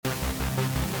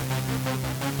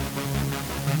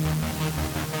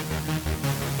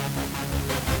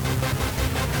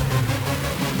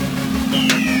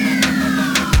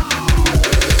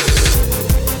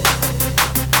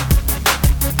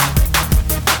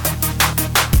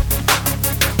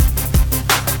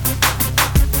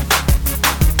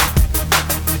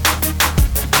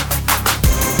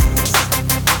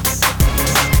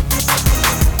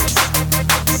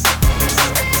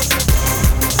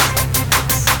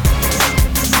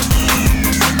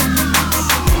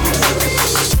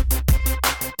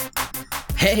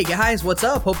Hey guys, what's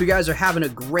up? Hope you guys are having a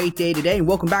great day today, and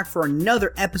welcome back for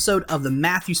another episode of the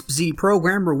Matthew Spazzini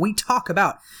program, where we talk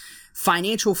about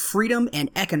financial freedom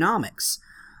and economics.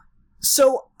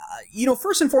 So,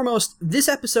 first and foremost, this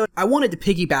episode, I wanted to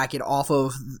piggyback it off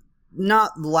of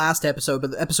not the last episode,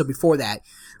 but the episode before that,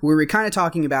 where we were kind of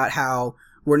talking about how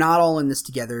we're not all in this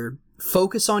together.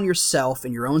 Focus on yourself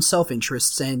and your own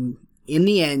self-interests, and in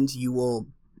the end, you will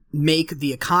make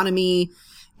the economy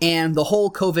and the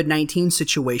whole COVID-19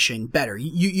 situation better.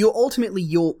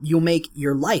 You'll make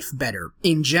your life better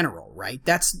in general, right?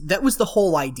 That was the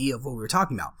whole idea of what we were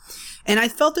talking about. And I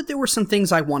felt that there were some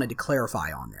things I wanted to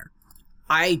clarify on there.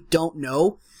 I don't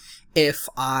know if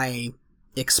I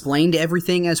explained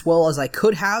everything as well as I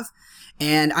could have,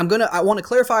 and I want to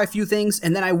clarify a few things,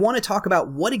 and then I want to talk about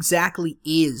what exactly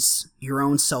is your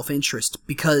own self-interest,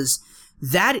 because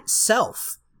that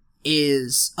itself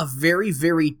is a very,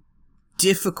 very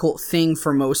difficult thing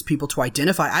for most people to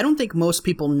identify. I don't think most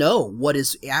people know what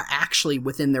is actually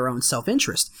within their own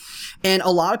self-interest. And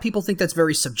a lot of people think that's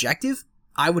very subjective.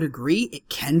 I would agree. It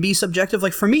can be subjective.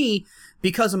 Like for me,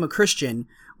 because I'm a Christian,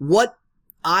 what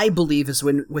I believe is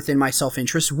within my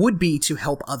self-interest would be to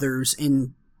help others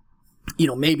in,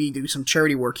 maybe do some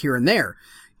charity work here and there.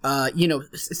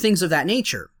 Things of that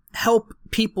nature. Help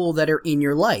people that are in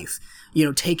your life.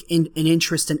 Take an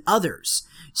interest in others.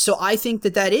 So I think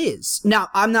that is. Now,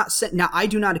 I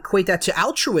do not equate that to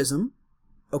altruism.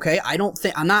 Okay.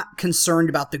 I'm not concerned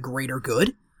about the greater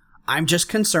good. I'm just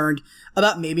concerned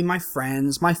about maybe my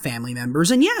friends, my family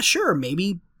members, and yeah, sure,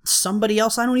 maybe somebody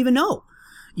else I don't even know.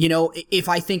 If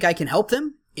I think I can help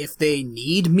them, if they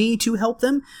need me to help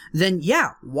them, then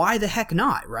yeah, why the heck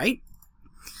not, right?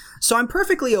 So I'm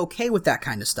perfectly okay with that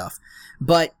kind of stuff.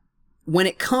 But when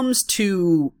it comes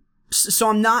to, so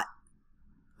I'm not,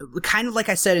 kind of like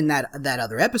I said in that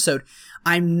other episode,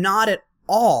 I'm not at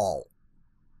all,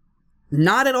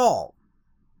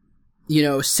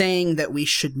 saying that we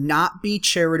should not be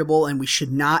charitable and we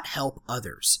should not help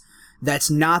others.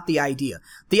 That's not the idea.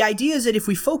 The idea is that if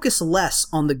we focus less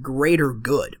on the greater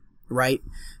good, right?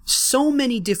 So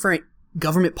many different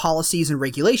government policies and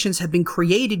regulations have been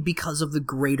created because of the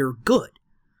greater good,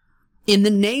 in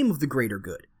the name of the greater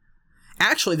good.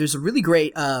 Actually, there's a really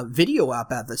great video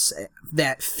about this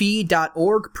that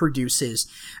feed.org produces.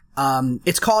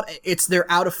 It's their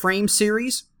Out of Frame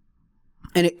series,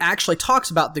 and it actually talks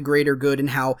about the greater good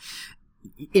and how,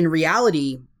 in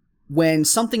reality, when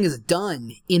something is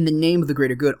done in the name of the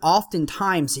greater good,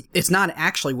 oftentimes it's not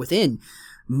actually within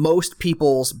most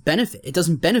people's benefit. It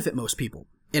doesn't benefit most people.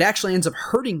 It actually ends up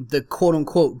hurting the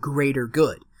quote-unquote greater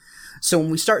good. So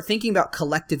when we start thinking about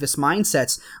collectivist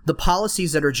mindsets, the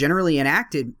policies that are generally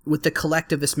enacted with the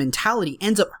collectivist mentality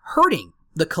ends up hurting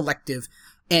the collective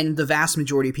and the vast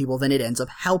majority of people than it ends up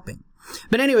helping.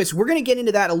 But anyways, we're going to get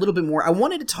into that a little bit more. I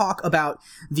wanted to talk about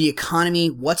the economy,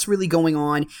 what's really going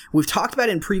on. We've talked about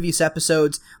it in previous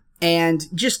episodes, and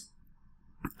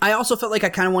I also felt like I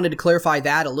kind of wanted to clarify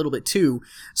that a little bit too.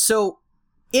 So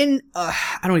I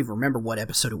don't even remember what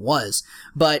episode it was,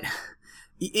 but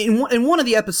in one of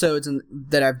the episodes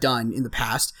that I've done in the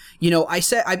past,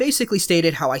 I basically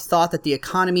stated how I thought that the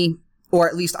economy, or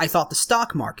at least I thought the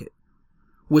stock market,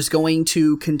 was going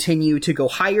to continue to go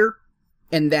higher,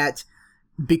 and that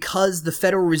because the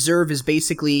Federal Reserve is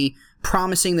basically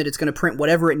promising that it's going to print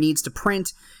whatever it needs to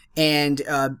print, and,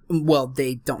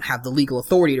 they don't have the legal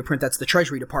authority to print, that's the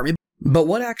Treasury Department. But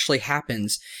what actually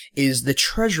happens is the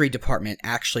Treasury Department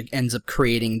actually ends up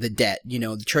creating the debt.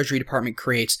 The Treasury Department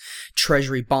creates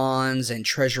Treasury bonds and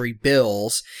Treasury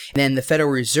bills. And then the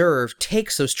Federal Reserve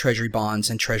takes those Treasury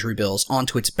bonds and Treasury bills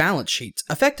onto its balance sheets.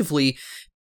 Effectively,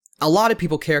 a lot of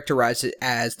people characterize it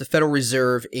as the Federal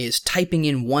Reserve is typing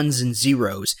in ones and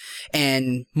zeros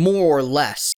and more or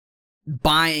less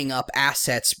buying up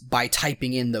assets by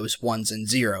typing in those ones and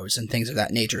zeros and things of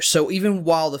that nature. So even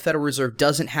while the Federal Reserve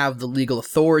doesn't have the legal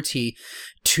authority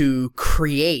to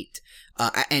create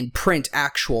and print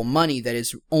actual money, that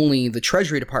is only the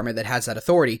Treasury Department that has that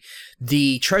authority,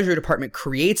 the Treasury Department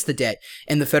creates the debt,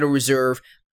 and the Federal Reserve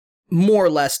more or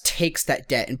less takes that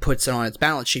debt and puts it on its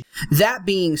balance sheet. That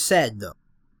being said, though,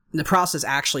 the process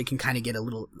actually can kind of get a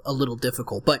little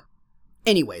difficult. But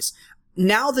anyways,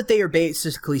 now that they are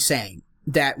basically saying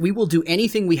that we will do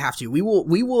anything we have to, we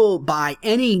will buy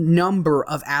any number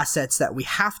of assets that we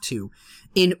have to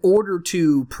in order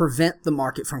to prevent the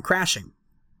market from crashing.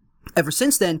 Ever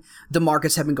since then, the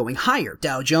markets have been going higher.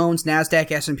 Dow Jones,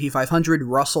 NASDAQ, S&P 500,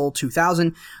 Russell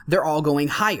 2000, they're all going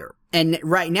higher. And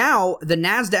right now, the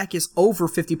NASDAQ is over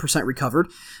 50% recovered.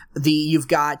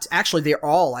 They're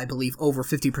all, I believe, over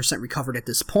 50% recovered at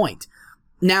this point.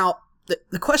 Now,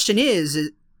 the question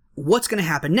is what's going to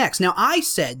happen next? Now, I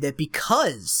said that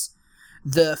because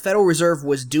the Federal Reserve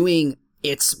was doing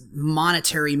its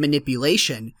monetary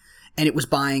manipulation, and it was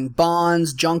buying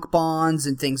bonds, junk bonds,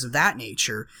 and things of that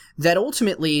nature, that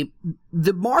ultimately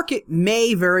the market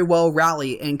may very well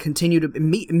rally and continue to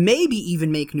maybe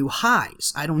even make new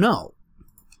highs. I don't know.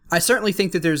 I certainly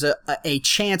think that there's a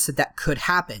chance that could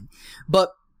happen.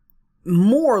 But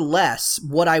more or less,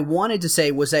 what I wanted to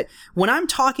say was that when I'm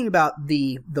talking about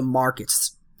the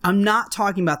markets, I'm not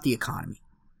talking about the economy.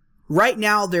 Right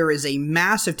now, there is a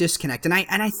massive disconnect, and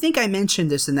I think I mentioned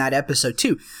this in that episode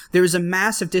too. There is a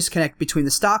massive disconnect between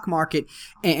the stock market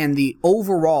and the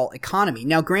overall economy.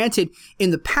 Now, granted,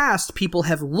 in the past, people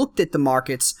have looked at the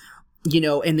markets,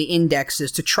 and the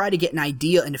indexes to try to get an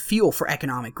idea and a feel for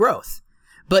economic growth.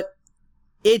 But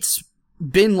it's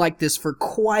been like this for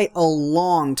quite a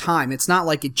long time. It's not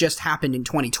like it just happened in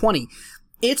 2020.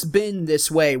 It's been this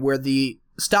way where the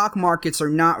stock markets are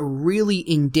not really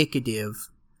indicative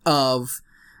of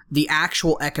the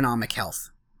actual economic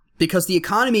health, because the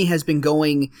economy has been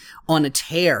going on a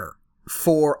tear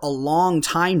for a long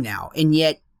time now, and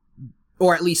yet,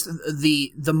 or at least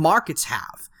the markets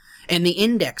have, and the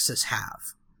indexes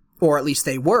have, or at least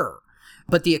they were,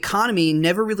 but the economy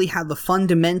never really had the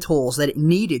fundamentals that it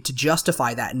needed to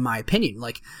justify that, in my opinion.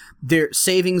 Like, their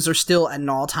savings are still at an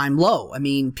all-time low. I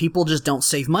mean, people just don't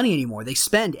save money anymore. They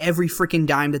spend every freaking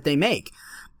dime that they make.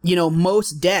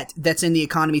 Most debt that's in the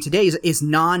economy today is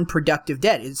non-productive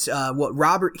debt. It's what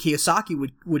Robert Kiyosaki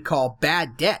would call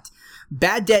bad debt.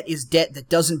 Bad debt is debt that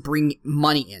doesn't bring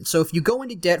money in. So if you go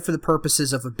into debt for the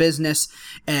purposes of a business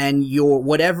and your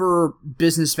whatever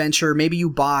business venture, maybe you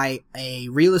buy a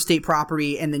real estate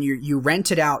property and then you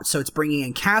rent it out so it's bringing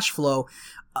in cash flow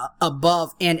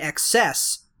above and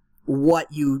excess what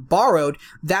you borrowed,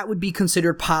 that would be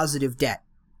considered positive debt,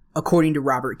 according to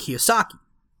Robert Kiyosaki.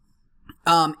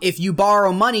 If you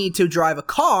borrow money to drive a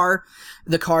car,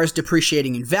 the car is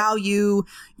depreciating in value.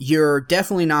 You're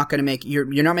definitely not going to you're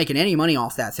not making any money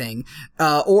off that thing.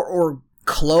 Or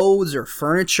clothes or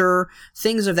furniture,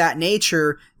 things of that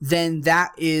nature, then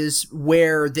that is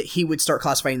where he would start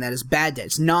classifying that as bad debt.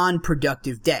 It's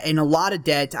non-productive debt. And a lot of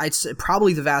debt, I'd say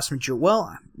probably the vast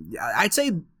majority, I'd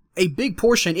say a big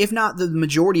portion, if not the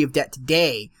majority of debt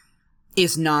today,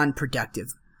 is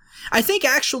non-productive. I think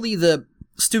actually the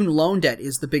student loan debt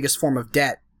is the biggest form of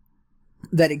debt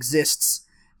that exists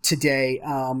today,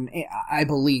 I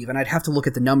believe, and I'd have to look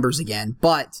at the numbers again,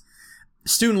 but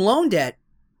student loan debt,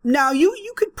 now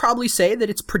you could probably say that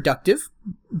it's productive,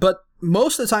 but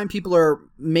most of the time people are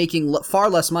making far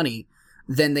less money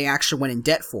than they actually went in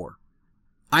debt for.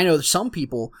 I know some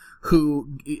people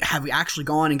who have actually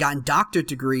gone and gotten doctorate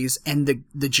degrees, and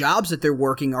the jobs that they're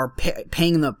working are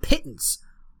paying them a pittance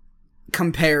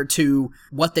compared to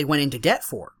what they went into debt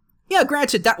for. Yeah,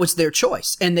 granted, that was their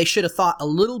choice, and they should have thought a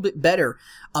little bit better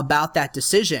about that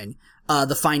decision,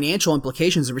 the financial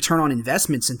implications, the return on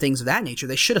investments, and things of that nature.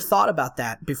 They should have thought about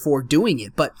that before doing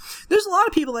it, but there's a lot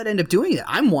of people that end up doing it.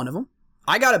 I'm one of them.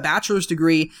 I got a bachelor's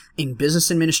degree in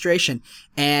business administration,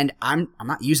 and I'm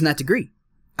not using that degree.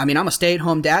 I mean, I'm a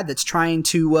stay-at-home dad that's trying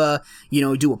to,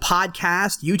 do a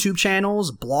podcast, YouTube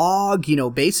channels, blog,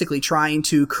 basically trying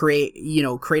to create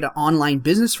an online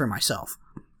business for myself.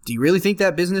 Do you really think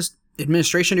that business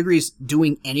administration degree is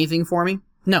doing anything for me?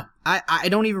 No, I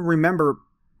don't even remember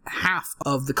half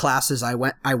of the classes I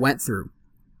went through.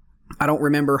 I don't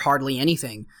remember hardly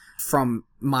anything from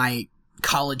my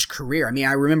college career. I mean,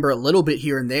 I remember a little bit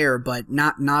here and there, but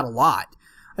not a lot.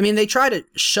 I mean, they try to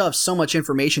shove so much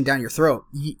information down your throat.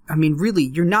 I mean, really,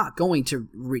 you're not going to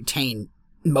retain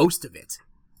most of it.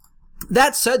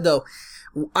 That said, though,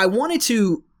 I wanted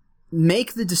to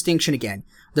make the distinction again.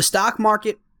 The stock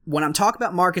market, when I'm talking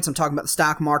about markets, I'm talking about the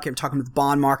stock market, I'm talking about the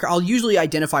bond market. I'll usually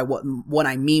identify what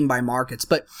I mean by markets.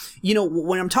 But,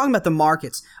 when I'm talking about the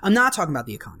markets, I'm not talking about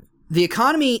the economy. The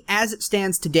economy, as it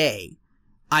stands today,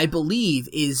 I believe,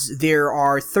 there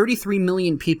are 33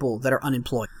 million people that are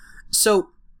unemployed. So,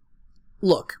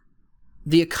 look,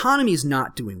 the economy is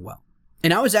not doing well.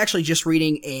 And I was actually just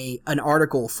reading an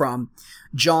article from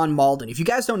John Malden. If you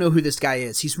guys don't know who this guy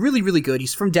is, he's really, really good.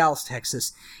 He's from Dallas,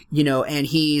 Texas, and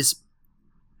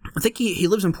I think he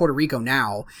lives in Puerto Rico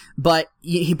now, but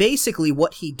he basically,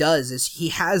 what he does is he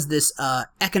has this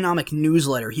economic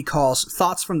newsletter he calls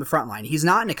Thoughts from the Frontline. He's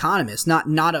not an economist,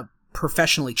 not a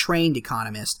professionally trained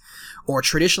economist or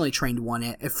traditionally trained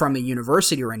one from a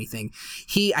university or anything.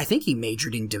 I think he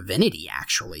majored in divinity,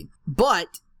 actually,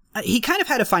 but he kind of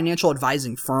had a financial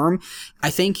advising firm. I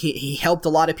think he helped a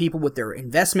lot of people with their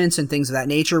investments and things of that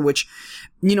nature, which,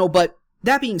 but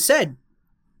that being said,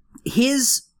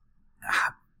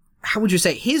 how would you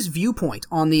say, his viewpoint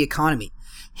on the economy,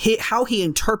 how he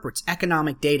interprets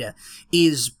economic data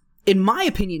is, in my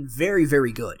opinion, very,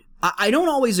 very good. I don't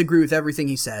always agree with everything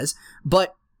he says,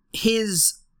 but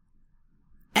his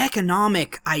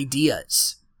economic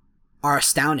ideas are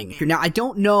astounding. Now, I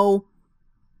don't know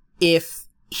if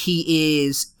he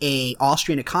is a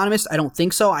Austrian economist. I don't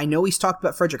think so. I know he's talked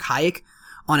about Friedrich Hayek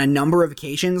on a number of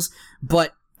occasions,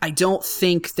 but I don't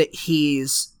think that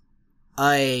he's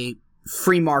a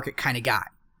free market kind of guy.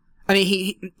 I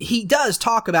mean, he does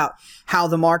talk about how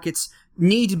the markets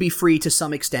need to be free to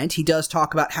some extent. He does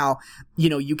talk about how,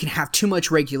 you can have too much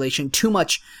regulation, too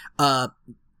much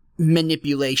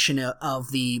manipulation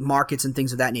of the markets and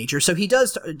things of that nature. So he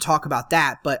does talk about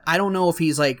that, but I don't know if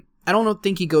I don't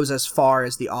think he goes as far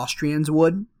as the Austrians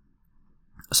would.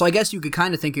 So I guess you could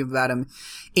kind of think about him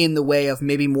in the way of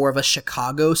maybe more of a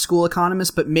Chicago school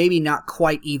economist, but maybe not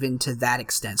quite even to that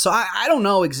extent. So I don't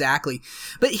know exactly,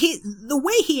 but the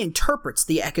way he interprets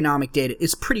the economic data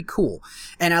is pretty cool.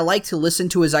 And I like to listen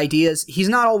to his ideas. He's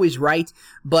not always right,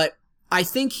 but I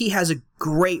think he has a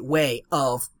great way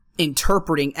of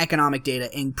interpreting economic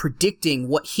data and predicting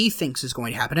what he thinks is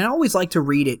going to happen. And I always like to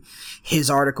read his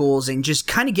articles and just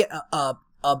kind of get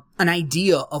an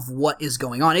idea of what is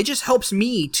going on. It just helps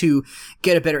me to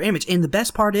get a better image. And the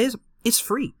best part is, it's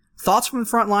free. Thoughts from the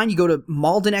Front Line, you go to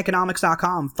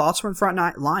maldeneconomics.com, Thoughts from the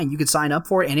Front Line, you can sign up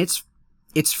for it, and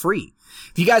it's free.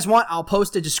 If you guys want, I'll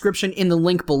post a description in the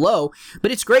link below,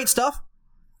 but it's great stuff.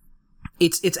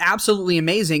 It's absolutely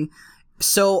amazing.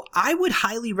 So I would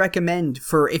highly recommend,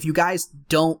 if you guys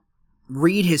don't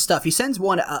read his stuff, he sends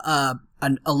a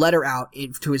letter out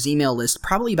to his email list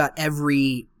probably about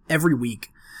every week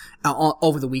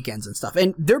over the weekends and stuff.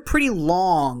 And they're pretty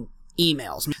long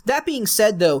emails. That being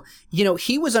said, though,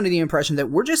 he was under the impression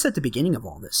that we're just at the beginning of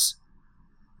all this.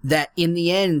 That in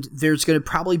the end, there's going to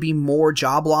probably be more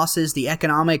job losses. The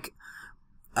economic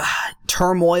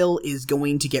turmoil is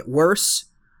going to get worse.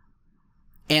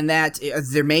 And that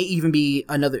there may even be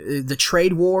the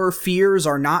trade war fears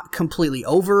are not completely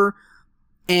over.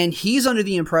 And he's under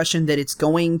the impression that it's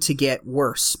going to get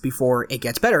worse before it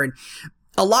gets better. And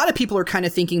a lot of people are kind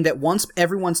of thinking that once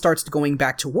everyone starts going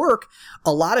back to work,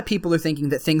 a lot of people are thinking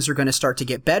that things are going to start to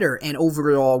get better and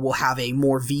overall we'll have a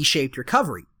more V-shaped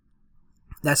recovery.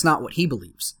 That's not what he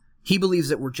believes. He believes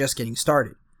that we're just getting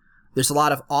started. There's a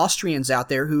lot of Austrians out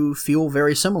there who feel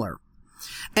very similar.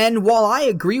 And while I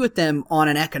agree with them on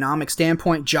an economic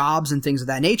standpoint, jobs and things of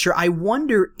that nature, I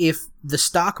wonder if the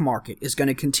stock market is going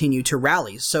to continue to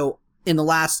rally. So in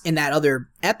that other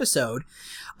episode,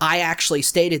 I actually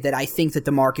stated that I think that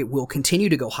the market will continue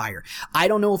to go higher. I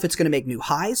don't know if it's going to make new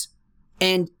highs.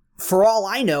 And for all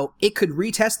I know, it could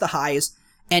retest the highs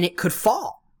and it could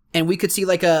fall. And we could see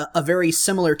like a very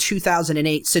similar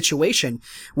 2008 situation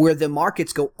where the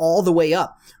markets go all the way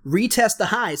up, retest the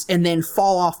highs, and then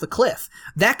fall off the cliff.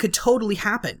 That could totally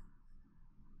happen.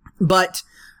 But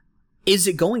is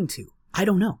it going to? I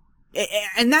don't know.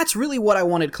 And that's really what I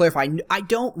wanted to clarify. I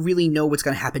don't really know what's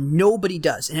going to happen. Nobody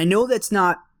does. And I know that's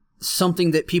not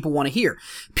something that people want to hear.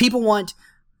 People want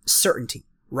certainty,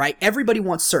 right? Everybody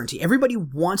wants certainty. Everybody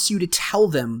wants you to tell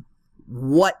them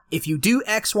if you do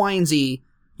X, Y, and Z,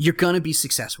 you're going to be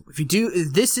successful. If you do,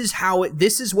 this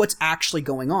is what's actually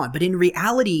going on. But in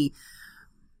reality,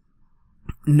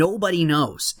 nobody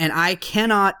knows. And I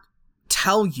cannot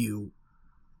tell you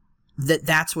that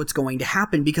that's what's going to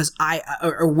happen because I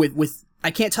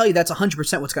can't tell you that's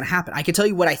 100% what's going to happen. I can tell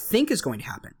you what I think is going to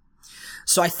happen.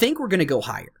 So I think we're going to go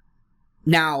higher.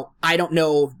 Now, I don't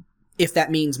know if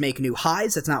that means make new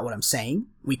highs. That's not what I'm saying.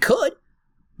 We could,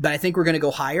 but I think we're going to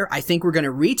go higher. I think we're going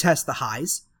to retest the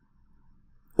highs.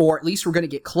 Or at least we're going to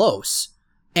get close,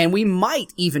 and we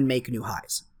might even make new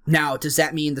highs. Now, does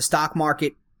that mean the stock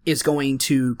market is going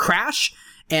to crash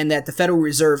and that the Federal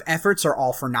Reserve efforts are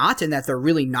all for naught and that they're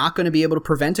really not going to be able to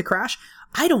prevent a crash?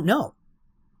 I don't know.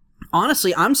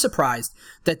 Honestly, I'm surprised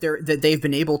that they've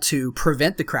been able to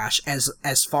prevent the crash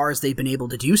as far as they've been able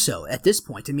to do so at this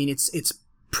point. I mean, it's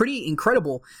pretty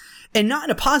incredible, and not in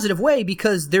a positive way,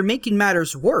 because they're making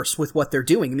matters worse with what they're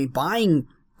doing. I mean, buying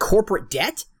corporate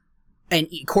debt and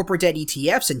corporate debt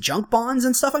ETFs and junk bonds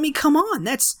and stuff. I mean, come on,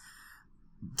 that's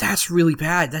really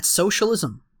bad. That's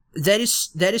socialism. That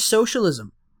is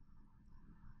socialism.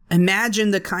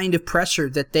 Imagine the kind of pressure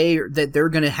that they're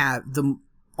going to have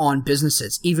on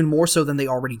businesses, even more so than they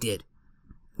already did.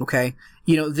 Okay?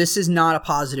 You know, this is not a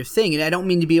positive thing, and I don't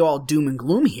mean to be all doom and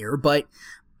gloom here, but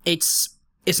it's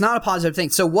not a positive thing.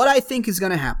 So what I think is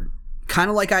going to happen, kind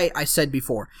of like I said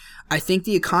before, I think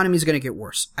the economy is going to get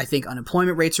worse. I think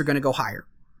unemployment rates are going to go higher.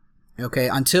 Okay?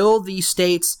 Until the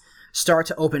states start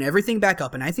to open everything back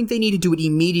up, and I think they need to do it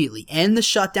immediately. End the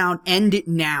shutdown. End it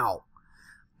now.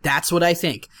 That's what I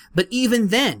think. But even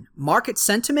then, market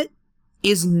sentiment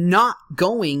is not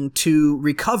going to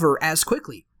recover as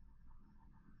quickly.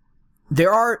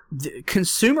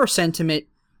 Consumer sentiment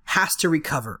has to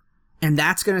recover, and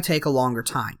that's going to take a longer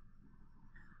time.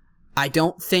 I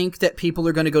don't think that people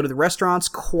are going to go to the restaurants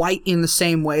quite in the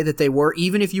same way that they were,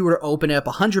 even if you were to open up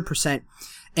 100%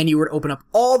 and you were to open up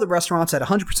all the restaurants at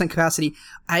 100% capacity.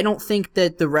 I don't think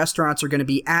that the restaurants are going to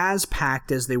be as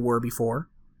packed as they were before.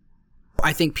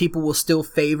 I think people will still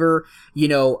favor,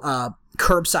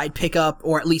 curbside pickup,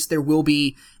 or at least there will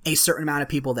be a certain amount of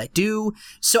people that do.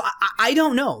 So I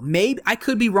don't know. Maybe I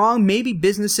could be wrong. Maybe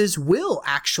businesses will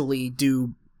actually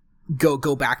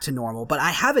go back to normal. But I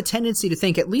have a tendency to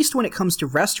think, at least when it comes to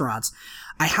restaurants,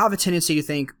 I have a tendency to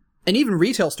think, and even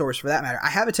retail stores for that matter, I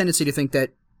have a tendency to think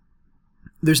that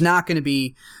there's not going to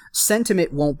be,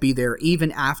 sentiment won't be there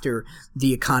even after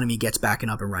the economy gets back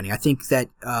and up and running. I think that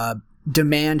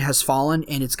demand has fallen,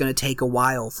 and it's going to take a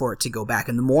while for it to go back.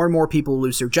 And the more and more people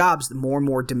lose their jobs, the more and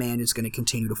more demand is going to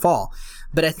continue to fall.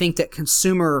 But I think that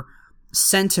consumer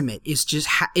sentiment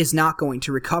is not going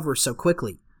to recover so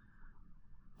quickly.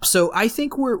 So I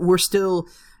think we're still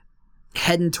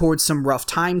heading towards some rough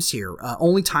times here.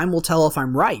 Only time will tell if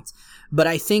I'm right, but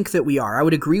I think that we are. I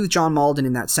would agree with John Malden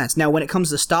in that sense. Now, when it comes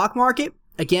to the stock market,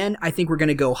 again, I think we're going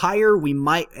to go higher. We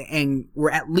might, and we're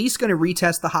at least going to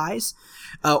retest the highs,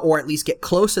 or at least get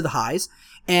close to the highs.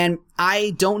 And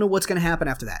I don't know what's going to happen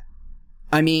after that.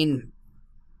 I mean,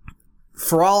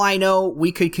 for all I know,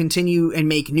 we could continue and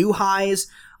make new highs.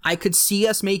 I could see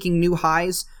us making new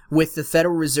highs with the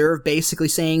Federal Reserve basically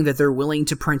saying that they're willing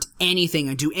to print anything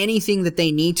and do anything that they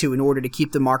need to in order to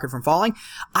keep the market from falling.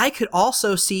 I could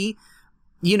also see,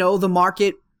 the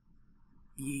market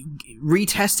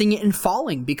retesting it and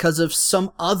falling because of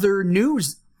some other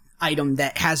news item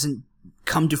that hasn't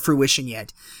come to fruition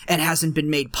yet and hasn't been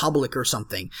made public or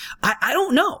something. I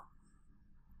don't know.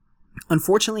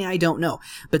 Unfortunately, I don't know.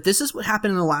 But this is what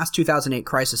happened in the last 2008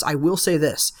 crisis. I will say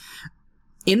this.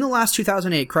 In the last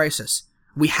 2008 crisis,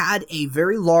 we had a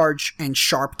very large and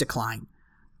sharp decline.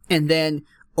 And then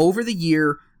over the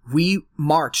year, we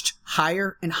marched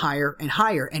higher and higher and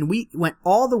higher, and we went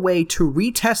all the way to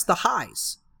retest the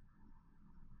highs.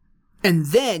 And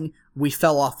then we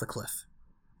fell off the cliff.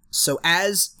 So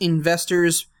as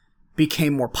investors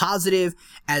became more positive,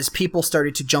 as people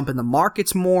started to jump in the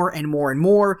markets more and more and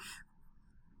more,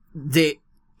 it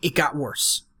got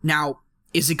worse. Now,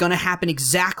 is it going to happen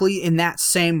exactly in that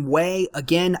same way?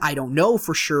 Again, I don't know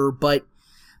for sure, but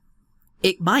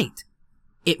it might.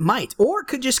 It might. Or it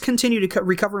could just continue to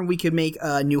recover and we could make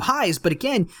new highs. But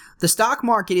again, the stock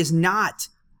market is not,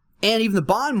 and even the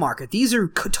bond market, these are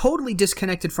totally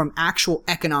disconnected from actual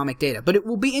economic data. But it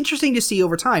will be interesting to see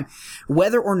over time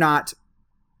whether or not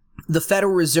the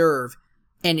Federal Reserve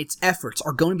and its efforts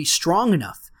are going to be strong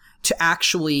enough to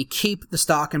actually keep the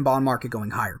stock and bond market going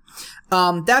higher.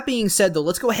 That being said, though,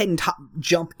 let's go ahead and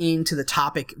jump into the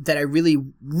topic that I really,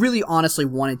 really honestly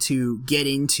wanted to get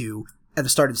into at the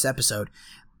start of this episode.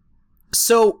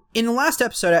 So, in the last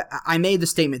episode, I made the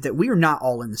statement that we are not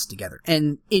all in this together.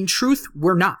 And in truth,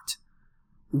 we're not.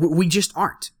 We just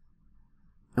aren't.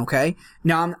 Okay?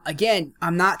 Now,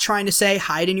 I'm not trying to say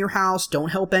hide in your house,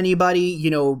 don't help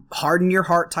anybody, harden your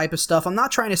heart type of stuff. I'm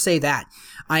not trying to say that.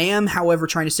 I am, however,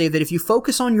 trying to say that if you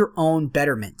focus on your own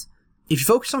betterment, if you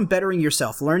focus on bettering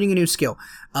yourself, learning a new skill,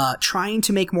 trying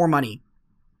to make more money,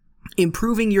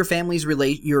 improving your family's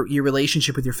your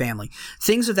relationship with your family,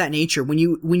 things of that nature, when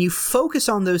you focus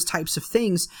on those types of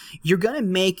things, you're going to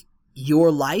make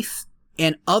your life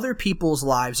and other people's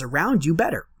lives around you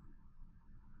better.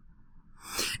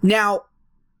 Now,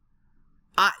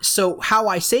 so how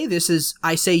I say this is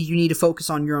I say you need to focus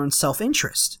on your own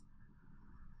self-interest.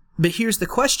 But here's the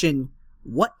question,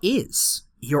 what is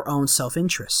your own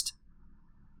self-interest?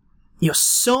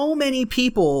 So many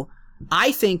people,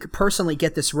 I think, personally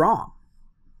get this wrong.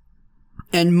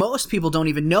 And most people don't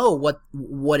even know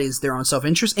what is their own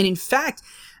self-interest, and in fact,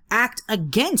 act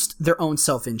against their own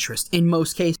self-interest in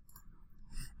most cases.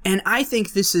 And I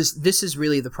think this is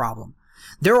really the problem.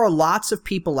 There are lots of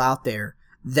people out there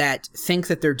that think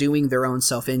that they're doing their own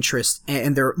self-interest,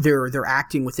 and they're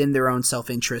acting within their own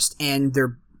self-interest, and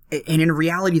in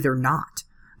reality they're not.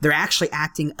 They're actually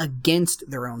acting against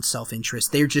their own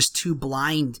self-interest. They're just too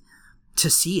blind to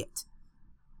see it.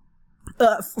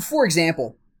 For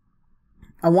example,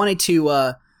 I wanted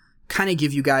to kind of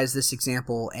give you guys this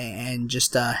example and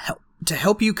just to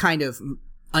help you kind of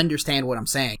understand what I'm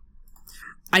saying.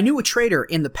 I knew a trader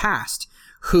in the past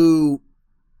who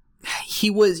he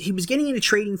was getting into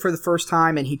trading for the first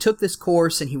time, and he took this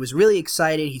course and he was really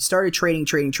excited. He started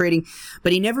trading,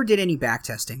 but he never did any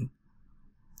backtesting.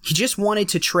 He just wanted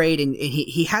to trade, and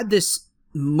he had this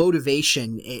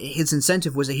motivation. His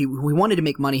incentive was that he wanted to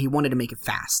make money. He wanted to make it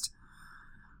fast.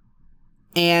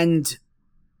 And,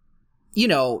 you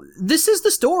know, this is the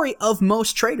story of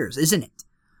most traders, isn't it?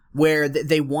 Where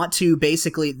they want to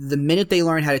basically, the minute they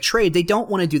learn how to trade, they don't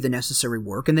want to do the necessary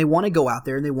work, and they want to go out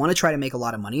there and they want to try to make a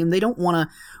lot of money, and they don't want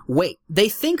to wait. They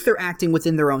think they're acting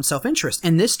within their own self-interest,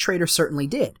 and this trader certainly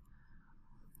did.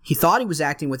 He thought he was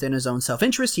acting within his own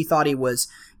self-interest. He thought he was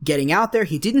getting out there.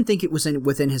 He didn't think it was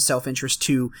within his self-interest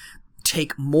to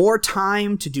take more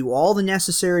time to do all the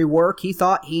necessary work. He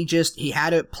thought he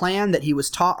had a plan that he was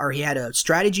taught, or he had a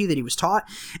strategy that he was taught,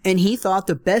 and he thought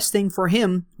the best thing for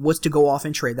him was to go off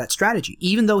and trade that strategy,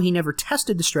 even though he never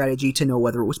tested the strategy to know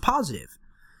whether it was positive,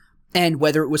 and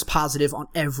whether it was positive on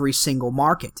every single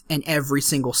market and every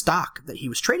single stock that he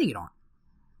was trading it on.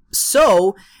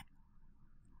 So,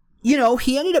 you know,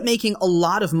 he ended up making a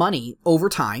lot of money over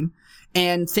time,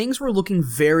 and things were looking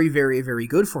very, very, very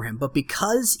good for him. But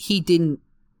because he didn't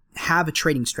have a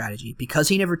trading strategy, because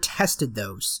he never tested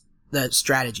the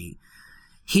strategy,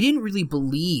 he didn't really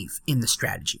believe in the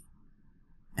strategy.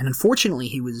 And unfortunately,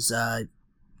 he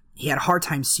had a hard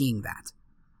time seeing that.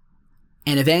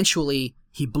 And eventually,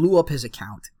 he blew up his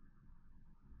account.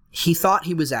 He thought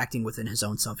he was acting within his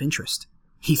own self-interest.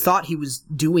 He thought he was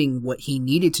doing what he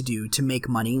needed to do to make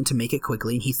money and to make it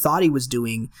quickly. And he thought he was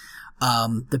doing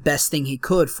the best thing he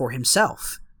could for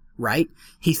himself, right?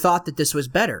 He thought that this was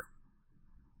better.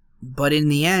 But in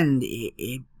the end,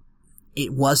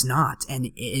 it was not.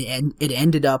 And it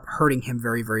ended up hurting him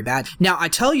very, very bad. Now, I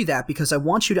tell you that because I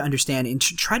want you to understand and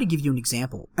to try to give you an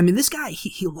example. I mean, this guy,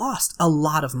 he lost a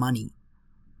lot of money.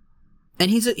 And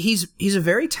he's a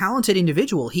very talented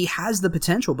individual. He has the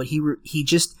potential, but he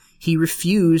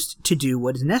refused to do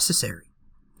what is necessary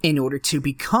in order to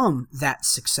become that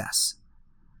success.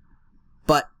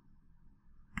 But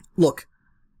look,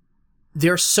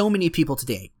 there are so many people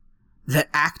today that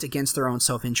act against their own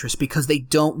self-interest because they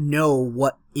don't know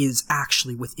what is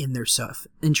actually within their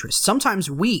self-interest. Sometimes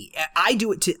I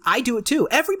do it too.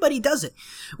 Everybody does it.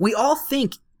 We all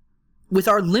think with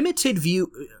our limited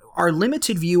view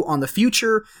on the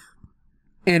future,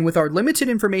 and with our limited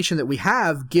information that we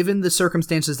have, given the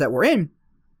circumstances that we're in,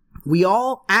 we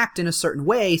all act in a certain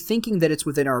way, thinking that it's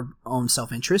within our own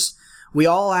self-interest. We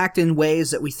all act in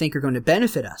ways that we think are going to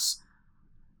benefit us.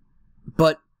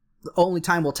 But only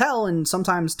time will tell, and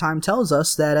sometimes time tells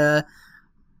us that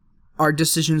our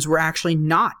decisions were actually did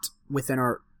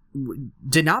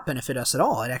not benefit us at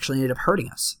all. It actually ended up hurting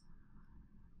us.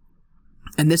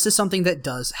 And this is something that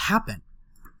does happen.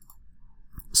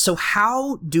 So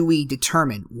how do we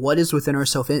determine what is within our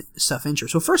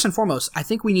self-interest? Well, first and foremost, I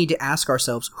think we need to ask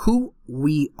ourselves who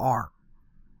we are.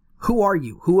 Who are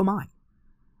you? Who am I?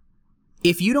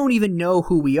 If you don't even know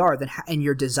who we are, then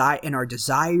and our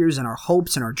desires and our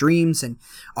hopes and our dreams and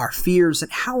our fears,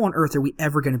 and how on earth are we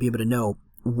ever going to be able to know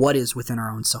what is within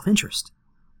our own self-interest?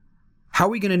 How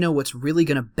are we going to know what's really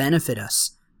going to benefit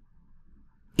us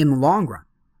in the long run?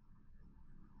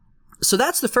 So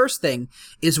that's the first thing,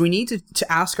 is we need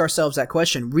to ask ourselves that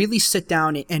question, really sit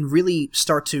down and really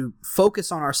start to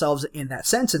focus on ourselves in that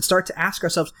sense and start to ask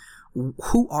ourselves,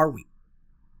 who are we?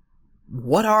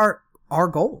 What are our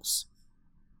goals?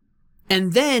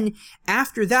 And then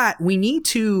after that, we need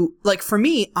to, like for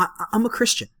me, I'm a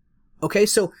Christian. Okay,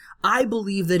 so I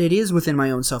believe that it is within my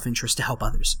own self-interest to help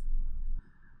others.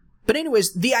 But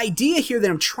anyways, the idea here that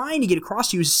I'm trying to get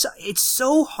across to you is it's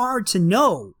so hard to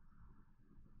know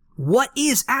what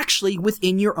is actually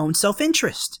within your own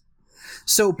self-interest.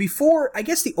 So I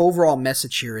guess the overall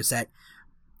message here is that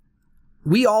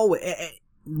we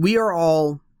are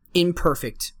all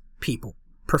imperfect people.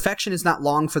 Perfection is not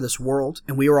long for this world,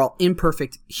 and we are all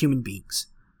imperfect human beings.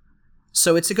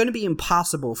 So it's going to be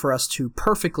impossible for us to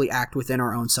perfectly act within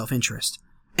our own self-interest.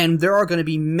 And there are going to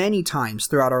be many times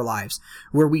throughout our lives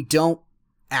where we don't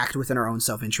act within our own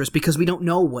self-interest because we don't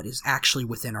know what is actually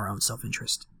within our own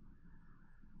self-interest.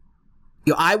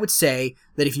 I would say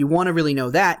that if you want to really know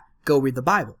that, go read the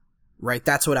Bible, right?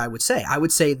 That's what I would say. I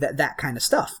would say that kind of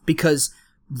stuff, because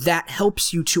that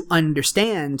helps you to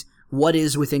understand what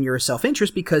is within your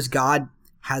self-interest, because God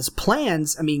has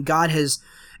plans. I mean, God has,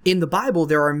 in the Bible,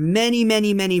 there are many,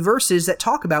 many, many verses that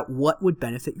talk about what would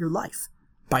benefit your life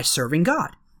by serving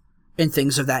God and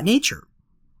things of that nature.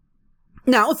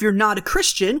 Now, if you're not a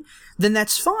Christian, then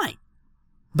that's fine.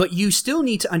 But you still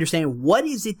need to understand, what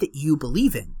is it that you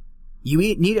believe in? You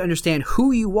need to understand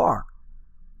who you are.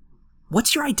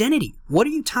 What's your identity? What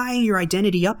are you tying your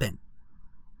identity up in?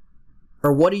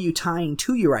 Or what are you tying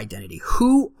to your identity?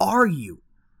 Who are you?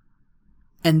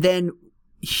 And then,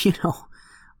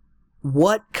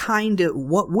 what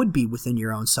would be within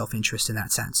your own self-interest in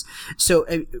that sense? So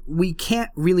we can't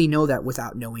really know that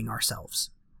without knowing ourselves.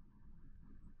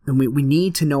 And we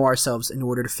need to know ourselves in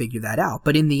order to figure that out.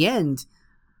 But in the end,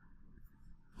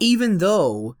 even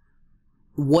though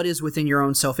what is within your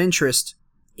own self-interest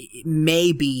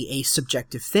may be a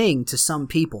subjective thing to some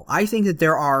people, I think that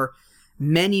there are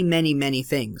many, many, many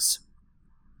things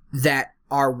that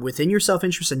are within your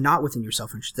self-interest and not within your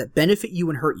self-interest that benefit you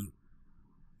and hurt you.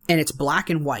 And it's black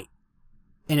and white.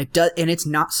 And it's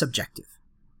not subjective.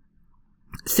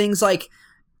 Things like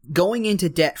going into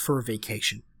debt for a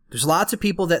vacation. There's lots of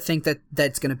people that think that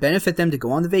that's going to benefit them to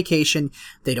go on the vacation.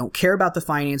 They don't care about the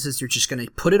finances. They're just going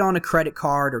to put it on a credit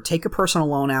card or take a personal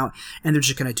loan out, and they're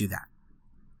just going to do that.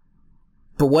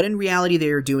 But what in reality they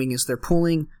are doing is they're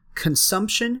pulling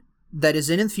consumption that is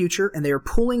in the future, and they are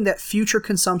pulling that future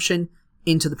consumption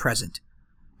into the present.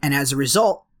 And as a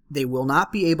result, they will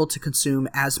not be able to consume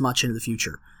as much in the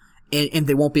future. And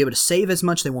they won't be able to save as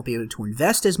much. They won't be able to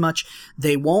invest as much.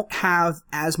 They won't have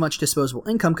as much disposable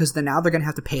income, because then now they're going to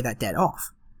have to pay that debt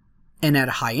off. And at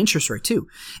a high interest rate too.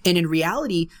 And in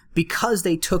reality, because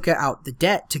they took out the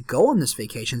debt to go on this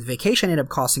vacation, the vacation ended up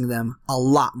costing them a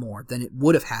lot more than it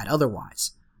would have had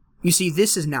otherwise. You see,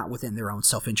 this is not within their own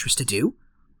self-interest to do,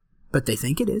 but they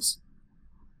think it is.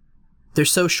 They're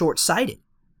so short-sighted.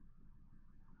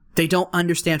 They don't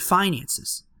understand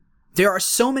finances. There are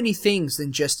so many things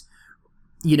than just,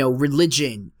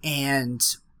 religion and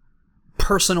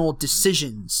personal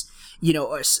decisions,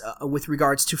 with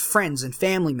regards to friends and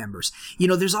family members.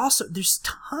 There's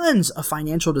tons of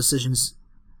financial decisions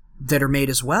that are made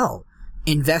as well.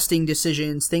 Investing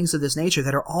decisions, things of this nature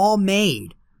that are all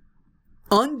made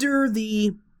under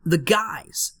the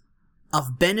guise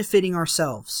of benefiting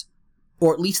ourselves,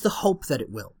 or at least the hope that it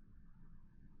will.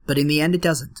 But in the end, it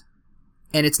doesn't.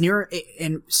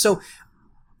 And so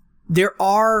there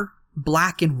are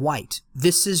black and white.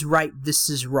 This is right. This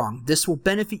is wrong. This will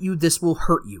benefit you. This will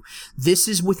hurt you. This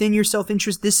is within your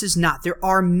self-interest. This is not. There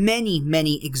are many,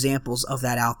 many examples of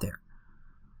that out there.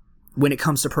 When it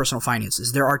comes to personal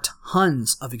finances, there are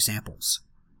tons of examples.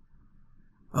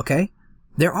 Okay?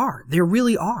 There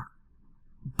really are.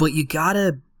 But you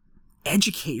gotta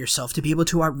educate yourself to be able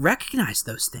to recognize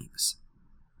those things.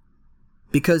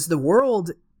 Because the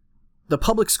world, the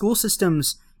public school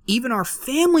systems, even our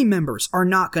family members are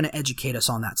not going to educate us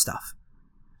on that stuff.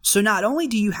 So not only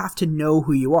do you have to know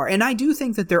who you are, and I do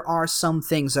think that there are some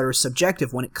things that are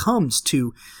subjective when it comes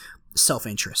to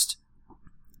self-interest,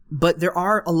 but there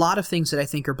are a lot of things that I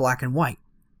think are black and white.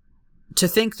 To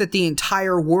think that the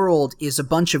entire world is a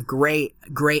bunch of gray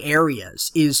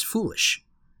areas is foolish.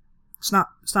 It's not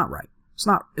right. It's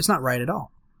not right at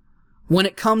all. When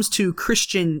it comes to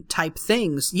Christian type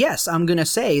things, yes, I'm going to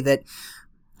say that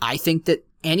I think that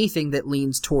anything that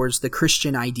leans towards the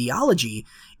Christian ideology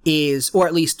is, or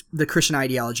at least the Christian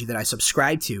ideology that I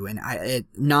subscribe to, and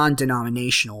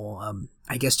non-denominational,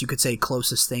 I guess you could say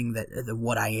closest thing that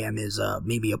what I am is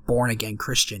maybe a born-again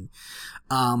Christian.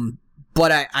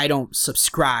 But I don't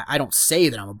subscribe, I don't say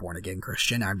that I'm a born-again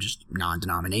Christian, I'm just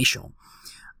non-denominational.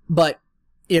 But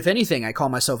if anything, I call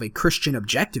myself a Christian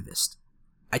objectivist.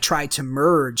 I try to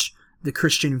merge the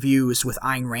Christian views with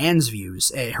Ayn Rand's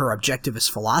views, her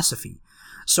objectivist philosophy.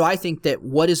 So I think that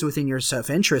what is within your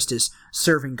self-interest is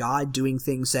serving God, doing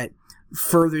things that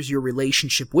furthers your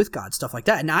relationship with God, stuff like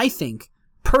that. And I think,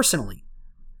 personally,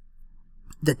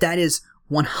 that is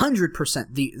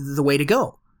 100% the way to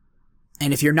go.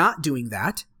 And if you're not doing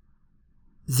that,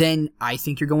 then I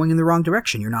think you're going in the wrong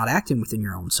direction. You're not acting within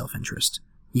your own self-interest.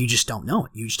 You just don't know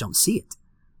it. You just don't see it.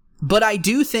 But I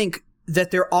do think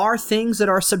that there are things that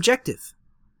are subjective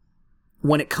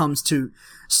when it comes to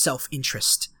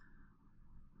self-interest.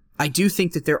 I do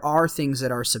think that there are things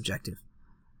that are subjective.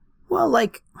 Well,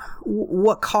 like,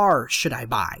 what car should I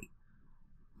buy?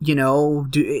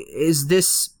 Is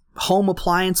this home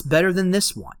appliance better than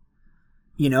this one?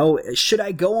 Should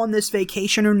I go on this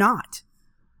vacation or not?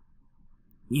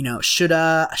 Should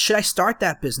I start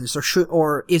that business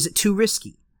or is it too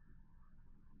risky?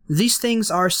 These things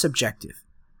are subjective.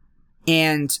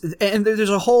 And there's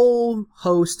a whole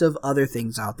host of other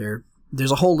things out there.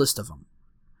 There's a whole list of them.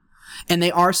 And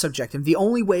they are subjective. The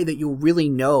only way that you'll really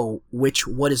know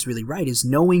what is really right is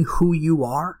knowing who you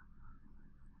are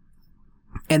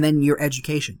and then your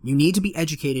education. You need to be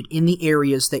educated in the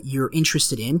areas that you're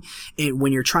interested in. And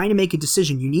when you're trying to make a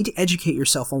decision, you need to educate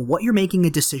yourself on what you're making a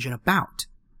decision about.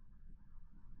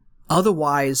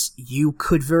 Otherwise, you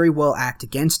could very well act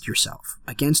against your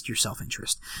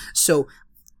self-interest. So,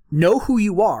 know who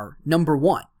you are, number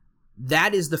one.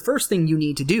 That is the first thing you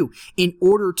need to do in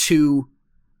order to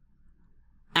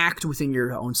act within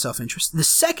your own self-interest. The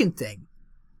second thing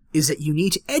is that you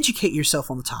need to educate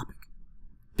yourself on the topic.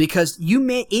 Because you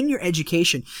may, in your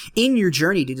education, in your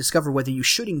journey to discover whether you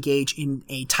should engage in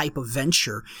a type of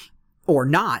venture or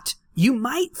not, you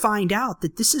might find out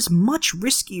that this is much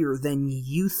riskier than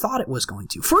you thought it was going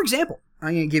to. For example,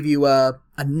 I'm going to give you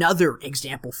another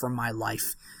example from my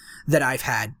life that I've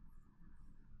had.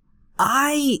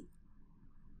 I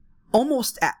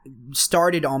almost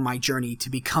started on my journey to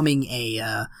becoming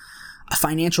a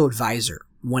financial advisor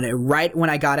right when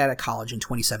I got out of college in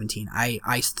 2017.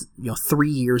 3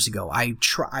 years ago,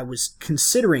 I was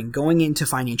considering going into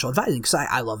financial advising because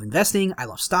I love investing, I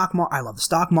love the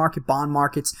stock market, bond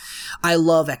markets, I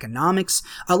love economics,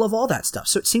 I love all that stuff.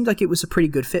 So it seemed like it was a pretty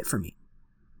good fit for me.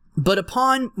 But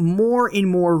upon more and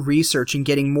more research and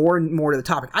getting more and more to the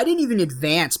topic, I didn't even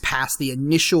advance past the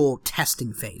initial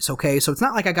testing phase, okay? So it's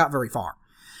not like I got very far.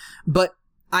 But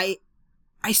I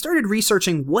started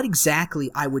researching what exactly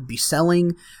I would be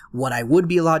selling, what I would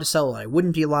be allowed to sell, what I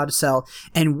wouldn't be allowed to sell,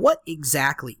 and what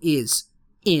exactly is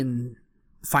in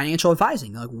financial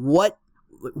advising. Like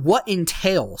what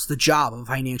entails the job of a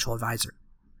financial advisor.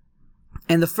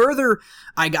 And the further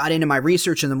I got into my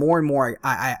research and the more and more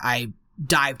I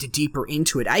dived deeper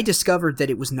into it, I discovered that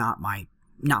it was not my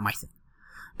thing.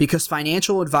 Because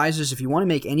financial advisors, if you want to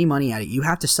make any money at it, you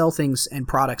have to sell things and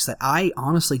products that I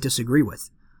honestly disagree with.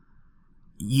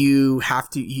 You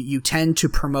tend to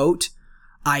promote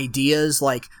ideas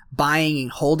like buying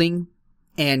and holding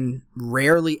and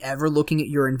rarely ever looking at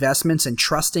your investments and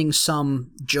trusting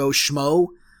some Joe Schmo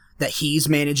that he's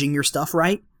managing your stuff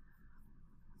right.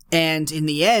 And in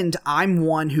the end, I'm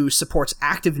one who supports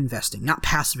active investing, not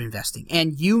passive investing.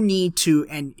 And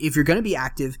and if you're going to be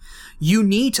active, you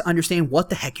need to understand what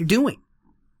the heck you're doing.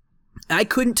 I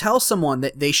couldn't tell someone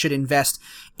that they should invest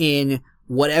in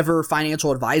whatever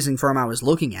financial advising firm I was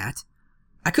looking at.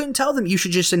 I couldn't tell them you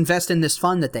should just invest in this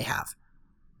fund that they have.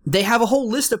 They have a whole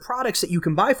list of products that you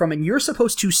can buy from, and you're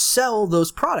supposed to sell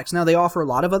those products. Now, they offer a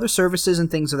lot of other services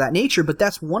and things of that nature, but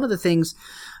that's one of the things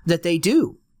that they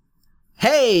do.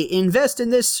 Hey, invest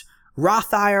in this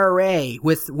Roth IRA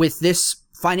with this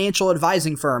financial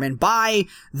advising firm and buy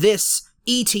this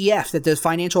ETF that the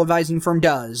financial advising firm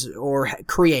does or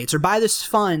creates, or buy this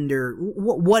fund or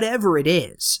whatever it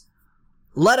is.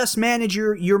 Let us manage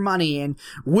your money and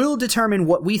we'll determine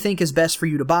what we think is best for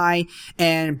you to buy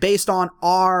and based on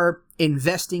our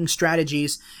investing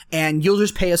strategies, and you'll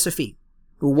just pay us a fee.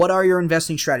 What are your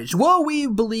investing strategies? Well, we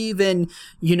believe in,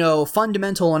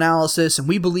 fundamental analysis, and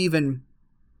we believe in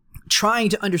trying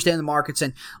to understand the markets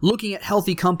and looking at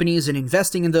healthy companies and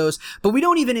investing in those, but we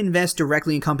don't even invest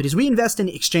directly in companies. We invest in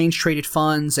exchange-traded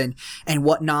funds and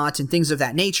whatnot and things of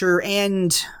that nature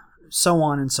and so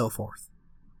on and so forth.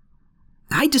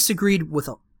 I disagreed with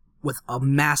a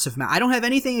massive amount. I don't have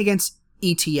anything against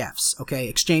ETFs, okay,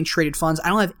 exchange-traded funds. I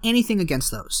don't have anything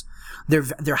against those.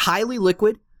 They're highly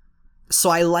liquid, so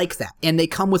I like that, and they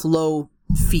come with low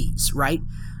fees, right?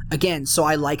 Again, so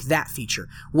I like that feature.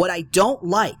 What I don't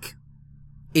like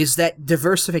is that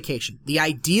diversification. The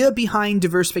idea behind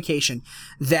diversification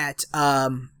that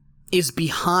is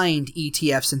behind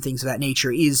ETFs and things of that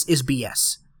nature is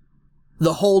BS.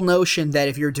 The whole notion that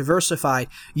if you're diversified,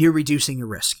 you're reducing your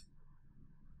risk.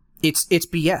 It's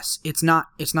BS. It's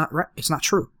not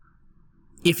true.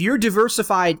 If you're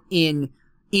diversified in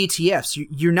ETFs,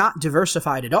 you're not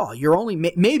diversified at all. You're only,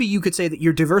 maybe you could say that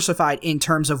you're diversified in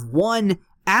terms of one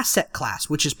asset class,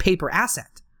 which is paper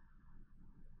asset.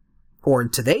 Or in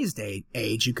today's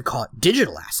age, you could call it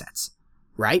digital assets,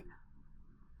 right?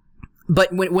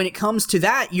 But when it comes to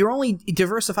that, you're only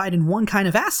diversified in one kind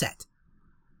of asset.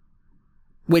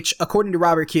 Which, according to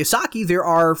Robert Kiyosaki, there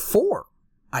are 4,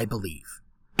 I believe.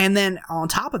 And then on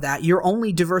top of that, you're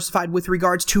only diversified with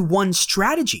regards to one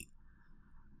strategy.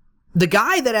 The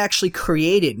guy that actually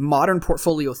created modern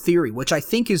portfolio theory, which I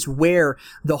think is where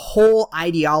the whole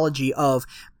ideology of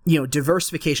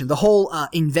diversification, the whole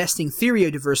investing theory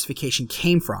of diversification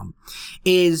came from,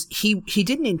 is he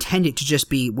didn't intend it to just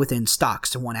be within stocks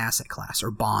to one asset class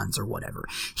or bonds or whatever.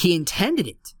 He intended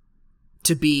it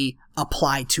to be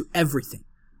applied to everything,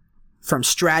 from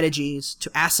strategies to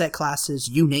asset classes,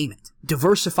 you name it.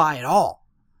 Diversify it all.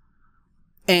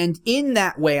 And in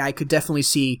that way, I could definitely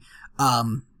see a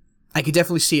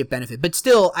benefit. But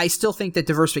still, I still think that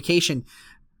diversification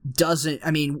doesn't,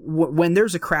 when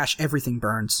there's a crash, everything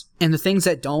burns. And the things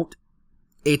that don't,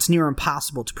 it's near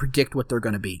impossible to predict what they're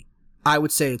going to be. I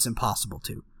would say it's impossible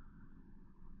to.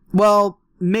 Well,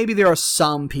 maybe there are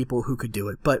some people who could do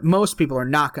it, but most people are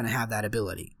not going to have that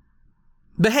ability.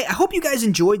 But hey, I hope you guys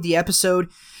enjoyed the episode,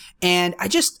 and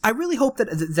I really hope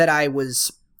that I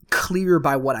was clear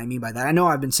by what I mean by that. I know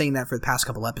I've been saying that for the past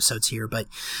couple episodes here, but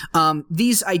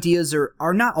these ideas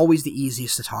are not always the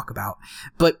easiest to talk about.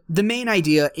 But the main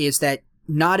idea is that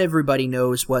not everybody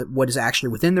knows what is actually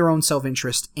within their own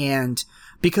self-interest, and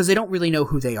because they don't really know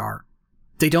who they are.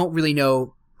 They don't really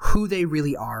know who they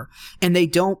really are, and they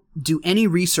don't do any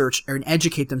research or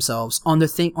educate themselves on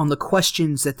the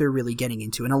questions that they're really getting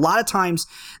into. And a lot of times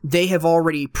they have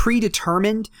already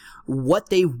predetermined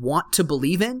what they want to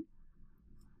believe in.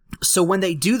 So when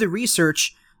they do the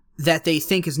research that they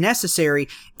think is necessary,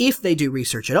 if they do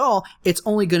research at all, it's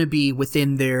only going to be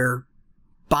within their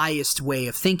biased way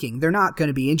of thinking. They're not going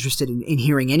to be interested in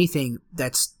hearing anything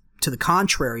that's to the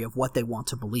contrary of what they want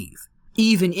to believe,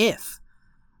 even if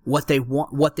what they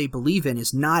believe in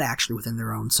is not actually within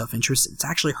their own self-interest. It's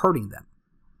actually hurting them.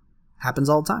 Happens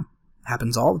all the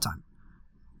time.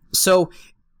 So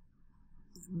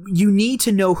you need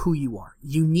to know who you are.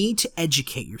 You need to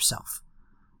educate yourself.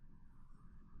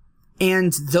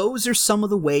 And those are some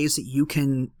of the ways that you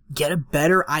can get a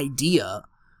better idea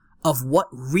of what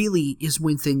really is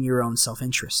within your own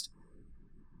self-interest.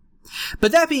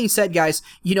 But that being said, guys,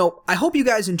 I hope you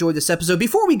guys enjoyed this episode.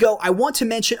 Before we go, I want to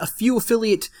mention a few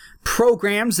affiliate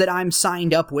programs that I'm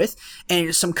signed up with,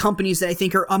 and some companies that I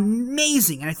think are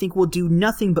amazing and I think will do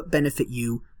nothing but benefit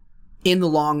you in the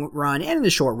long run and in the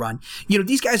short run.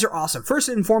 These guys are awesome. First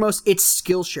and foremost, it's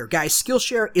Skillshare. Guys,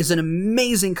 Skillshare is an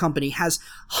amazing company, has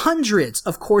hundreds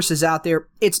of courses out there.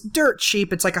 It's dirt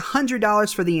cheap. It's like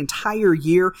 $100 for the entire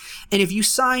year. And if you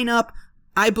sign up,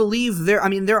 I believe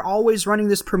they're always running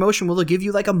this promotion where they'll give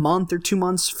you like a month or 2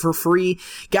 months for free.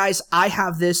 Guys, I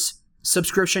have this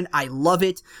subscription. I love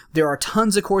it. There are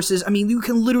tons of courses. You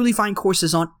can literally find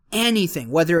courses on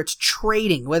anything, whether it's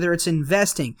trading, whether it's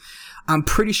investing. I'm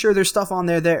pretty sure there's stuff on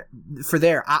there.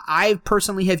 I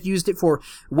personally have used it for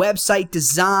website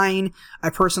design. I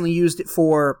personally used it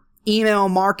for email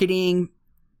marketing.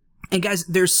 And guys,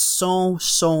 there's so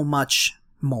much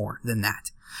more than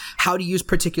that. How to use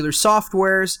particular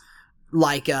softwares,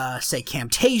 like say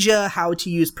Camtasia, how to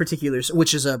use particulars,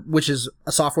 which is a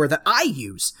software that I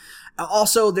use.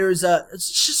 Also, there's it's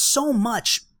just so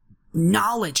much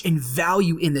knowledge and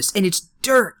value in this, and it's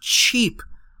dirt cheap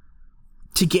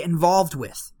to get involved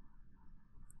with.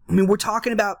 We're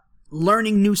talking about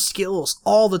learning new skills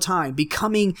all the time,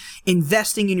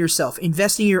 investing in yourself,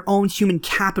 investing in your own human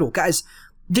capital. Guys,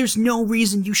 there's no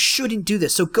reason you shouldn't do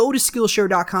this. So go to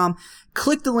Skillshare.com,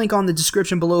 click the link on the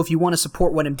description below if you want to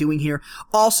support what I'm doing here.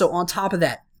 Also, on top of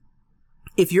that,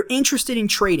 if you're interested in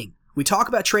trading, we talk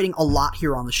about trading a lot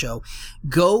here on the show,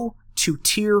 go to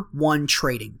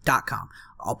tier1trading.com.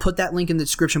 I'll put that link in the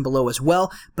description below as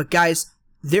well. But guys,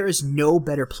 there is no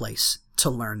better place to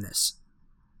learn this.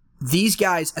 These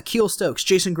guys, Akil Stokes,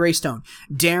 Jason Greystone,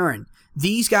 Darren,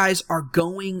 these guys are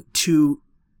going to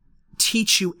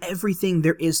teach you everything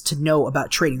there is to know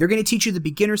about trading. They're going to teach you the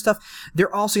beginner stuff.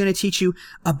 They're also going to teach you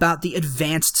about the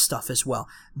advanced stuff as well.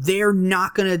 They're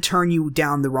not going to turn you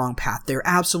down the wrong path. They're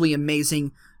absolutely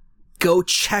amazing. Go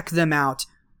check them out.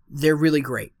 They're really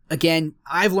great. Again,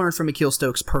 I've learned from Akil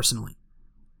Stokes personally.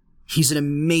 He's an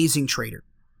amazing trader.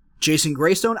 Jason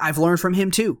Greystone, I've learned from him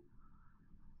too.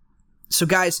 So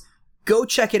guys, go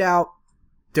check it out.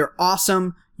 They're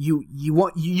awesome.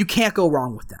 You can't go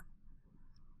wrong with them.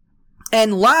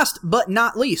 And last but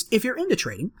not least, if you're into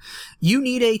trading, you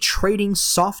need a trading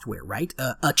software, right?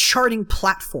 A charting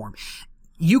platform.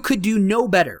 You could do no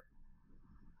better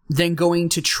than going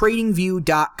to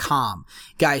tradingview.com.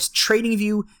 Guys,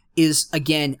 TradingView is,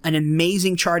 again, an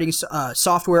amazing charting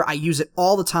software. I use it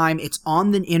all the time. It's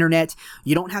on the internet.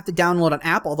 You don't have to download an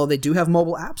app, although they do have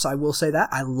mobile apps. I will say that.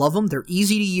 I love them. They're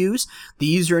easy to use. The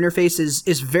user interface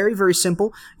is very, very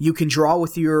simple. You can draw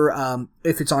with your,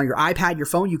 if it's on your iPad, your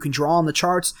phone, you can draw on the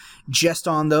charts just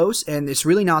on those, and it's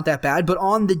really not that bad. But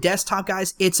on the desktop,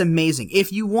 guys, it's amazing.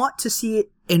 If you want to see it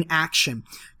in action,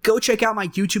 go check out my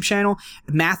YouTube channel,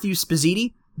 Matthew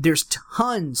Spazzini. There's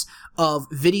tons of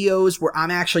videos where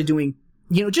I'm actually doing,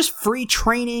 just free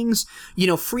trainings,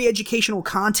 free educational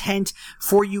content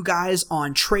for you guys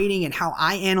on trading and how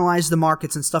I analyze the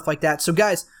markets and stuff like that. So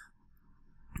guys,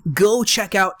 go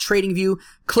check out TradingView.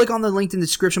 Click on the link in the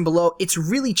description below. It's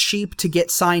really cheap to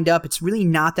get signed up. It's really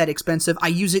not that expensive. I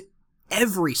use it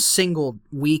every single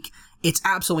week. It's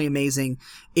absolutely amazing.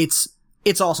 It's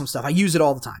awesome stuff. I use it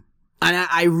all the time. And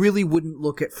I really wouldn't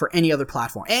look at for any other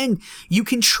platform. And you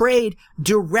can trade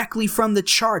directly from the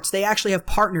charts. They actually have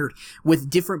partnered with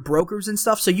different brokers and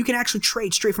stuff, so you can actually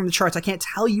trade straight from the charts. I can't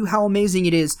tell you how amazing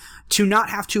it is to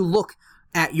not have to look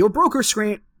at your broker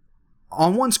screen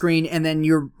on one screen and then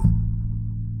your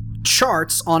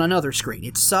charts on another screen.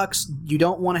 It sucks. You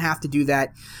don't want to have to do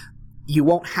that. You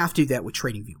won't have to do that with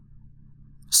TradingView.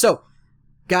 So,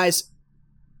 guys,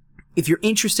 if you're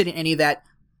interested in any of that,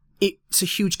 it's a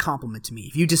huge compliment to me.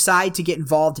 If you decide to get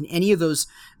involved in any of those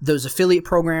affiliate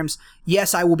programs,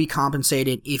 yes, I will be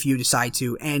compensated if you decide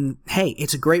to. And hey,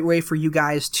 it's a great way for you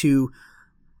guys to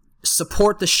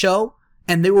support the show,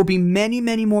 and there will be many,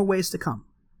 many more ways to come.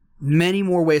 Many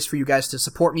more ways for you guys to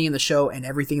support me in the show and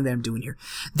everything that I'm doing here.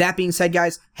 That being said,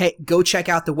 guys, hey, go check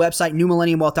out the website,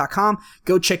 newmillenniumwealth.com.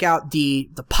 Go check out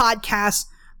the podcast,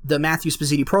 the Matthew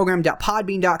Spazzini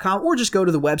program.podbean.com, or just go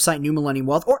to the website, New Millennium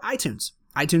Wealth, or iTunes.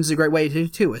 iTunes is a great way to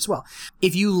too as well.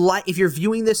 If you're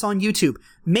viewing this on YouTube,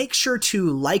 make sure to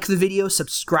like the video,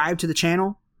 subscribe to the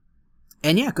channel,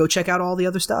 and yeah, go check out all the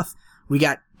other stuff. We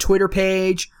got Twitter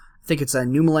page. I think it's a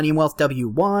New Millennium Wealth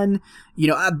W1.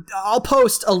 I'll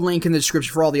post a link in the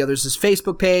description for all the others. This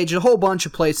Facebook page, a whole bunch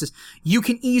of places. You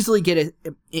can easily get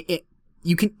it.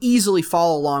 You can easily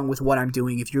follow along with what I'm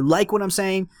doing. If you like what I'm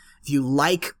saying, if you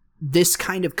like this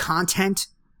kind of content,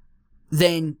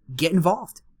 then get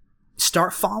involved.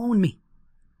 Start following me.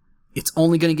 It's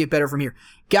only going to get better from here.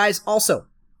 Guys, also,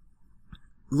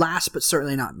 last but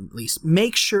certainly not least,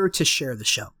 make sure to share the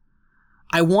show.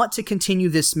 I want to continue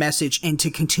this message and to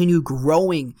continue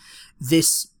growing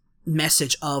this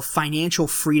message of financial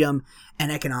freedom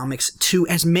and economics to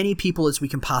as many people as we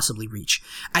can possibly reach.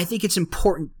 I think it's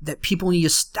important that people need to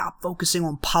stop focusing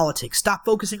on politics, stop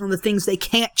focusing on the things they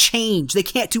can't change, they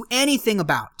can't do anything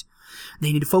about.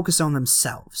 They need to focus on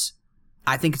themselves.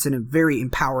 I think it's a very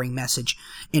empowering message,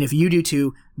 and if you do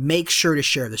too, make sure to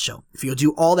share the show. If you'll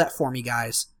do all that for me,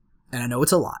 guys, and I know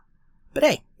it's a lot, but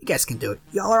hey, you guys can do it.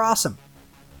 Y'all are awesome.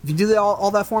 If you do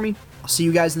all that for me, I'll see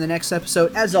you guys in the next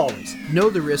episode. As always, know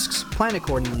the risks, plan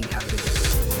accordingly, and have a good day.